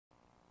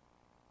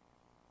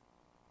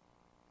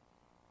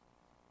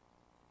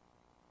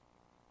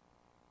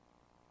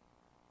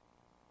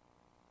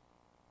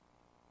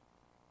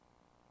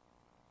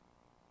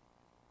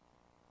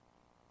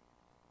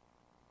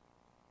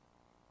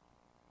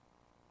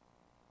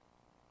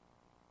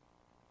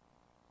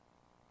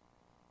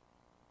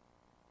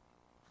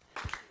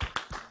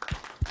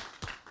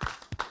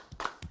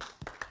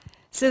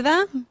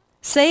Sylvain,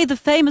 say the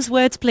famous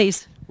words,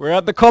 please. We're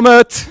at the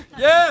comet!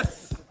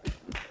 Yes!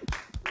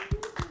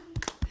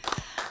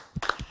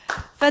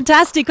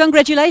 Fantastic,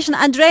 congratulations.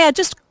 Andrea,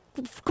 just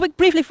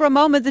briefly for a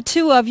moment, the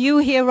two of you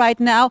here right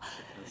now.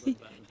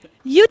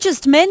 You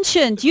just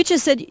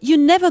said you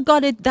never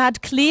got it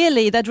that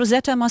clearly that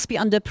Rosetta must be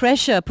under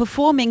pressure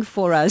performing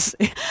for us.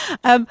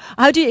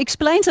 How do you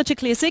explain such a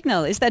clear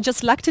signal? Is that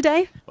just luck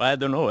today? Well, I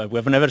don't know.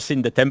 We've never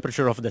seen the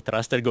temperature of the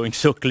thruster going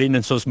so clean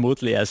and so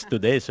smoothly as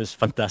today. So it's a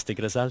fantastic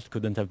result.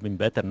 Couldn't have been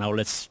better. Now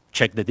let's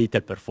check the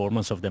detailed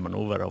performance of the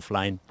maneuver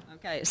offline.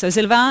 Okay, so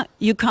Sylvain,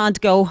 you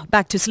can't go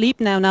back to sleep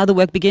now. Now the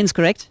work begins,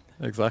 correct?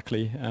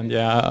 Exactly. And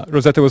yeah,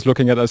 Rosetta was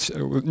looking at us,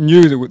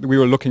 knew that we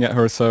were looking at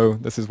her, so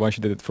this is why she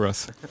did it for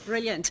us.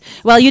 Brilliant.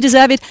 Well, you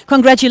deserve it.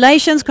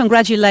 Congratulations.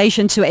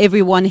 Congratulations to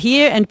everyone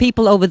here and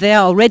people over there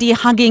already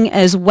hugging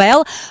as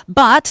well.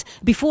 But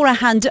before I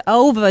hand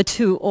over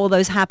to all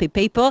those happy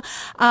people,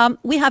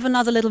 we have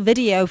another little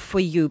video for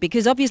you,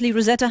 because obviously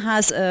Rosetta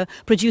has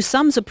produced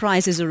some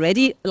surprises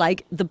already,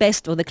 like the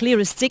best or the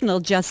clearest signal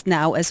just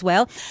now as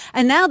well.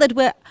 And now that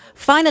we're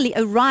finally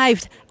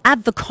arrived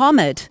at the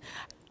comet,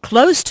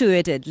 close to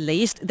it at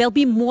least, there'll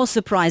be more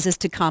surprises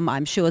to come,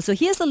 I'm sure. So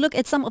here's a look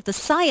at some of the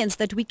science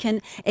that we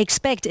can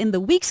expect in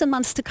the weeks and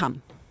months to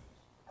come.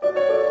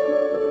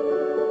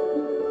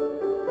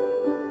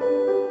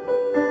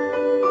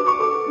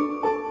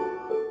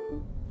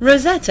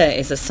 Rosetta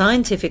is a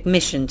scientific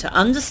mission to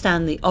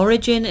understand the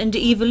origin and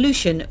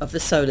evolution of the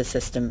solar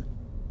system.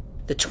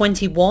 The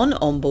 21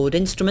 onboard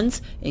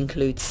instruments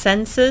include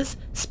sensors,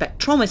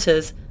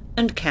 spectrometers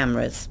and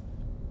cameras.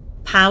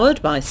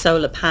 Powered by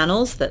solar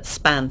panels that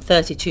span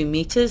 32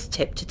 meters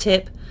tip to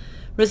tip,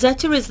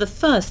 Rosetta is the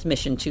first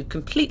mission to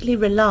completely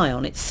rely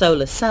on its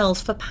solar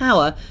cells for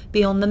power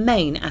beyond the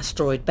main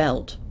asteroid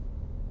belt.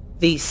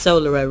 These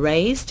solar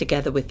arrays,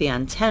 together with the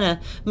antenna,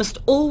 must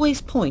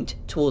always point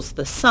towards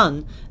the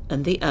Sun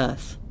and the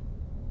Earth.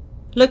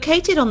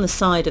 Located on the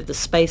side of the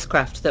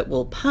spacecraft that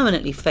will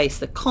permanently face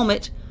the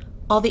comet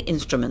are the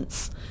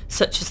instruments,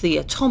 such as the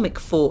atomic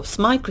force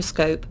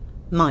microscope,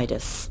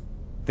 MIDAS.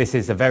 This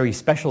is a very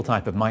special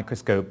type of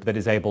microscope that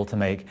is able to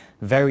make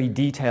very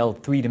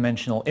detailed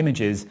three-dimensional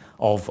images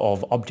of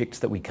objects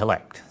that we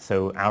collect.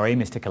 So our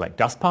aim is to collect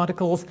dust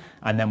particles,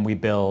 and then we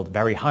build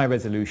very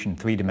high-resolution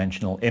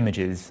three-dimensional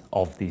images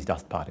of these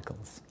dust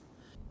particles.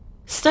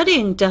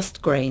 Studying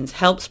dust grains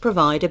helps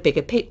provide a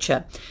bigger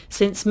picture,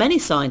 since many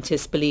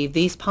scientists believe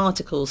these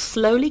particles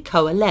slowly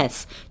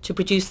coalesce to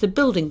produce the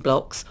building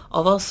blocks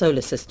of our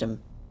solar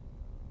system.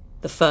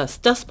 The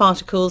first dust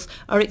particles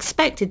are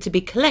expected to be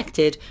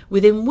collected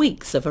within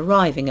weeks of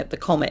arriving at the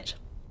comet.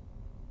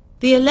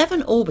 The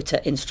 11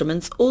 orbiter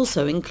instruments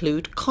also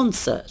include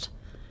CONSERT.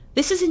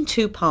 This is in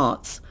two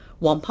parts,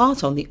 one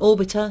part on the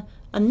orbiter,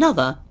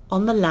 another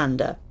on the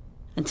lander,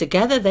 and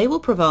together they will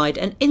provide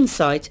an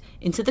insight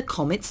into the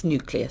comet's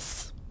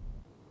nucleus.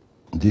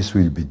 This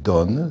will be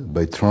done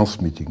by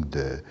transmitting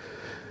the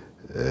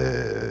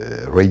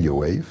radio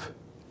wave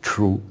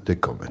through the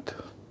comet.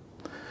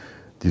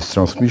 This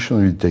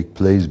transmission will take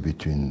place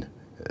between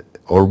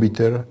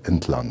orbiter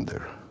and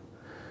lander.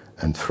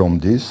 And from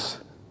the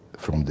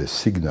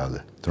signal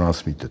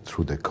transmitted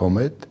through the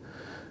comet,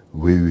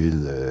 we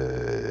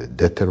will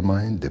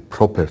determine the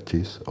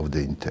properties of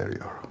the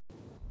interior.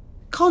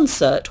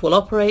 CONSERT will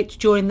operate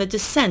during the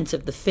descent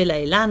of the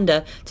Philae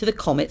lander to the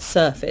comet's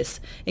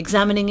surface,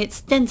 examining its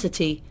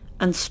density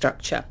and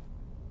structure.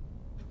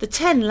 The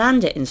 10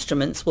 lander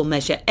instruments will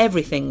measure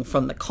everything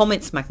from the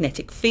comet's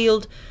magnetic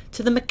field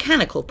to the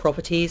mechanical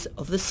properties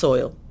of the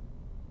soil.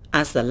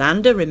 As the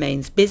lander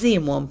remains busy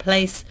in one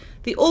place,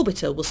 the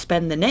orbiter will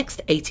spend the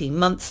next 18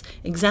 months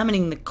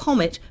examining the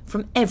comet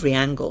from every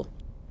angle,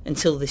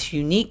 until this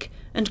unique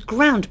and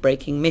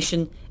groundbreaking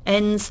mission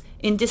ends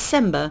in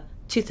December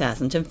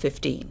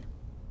 2015.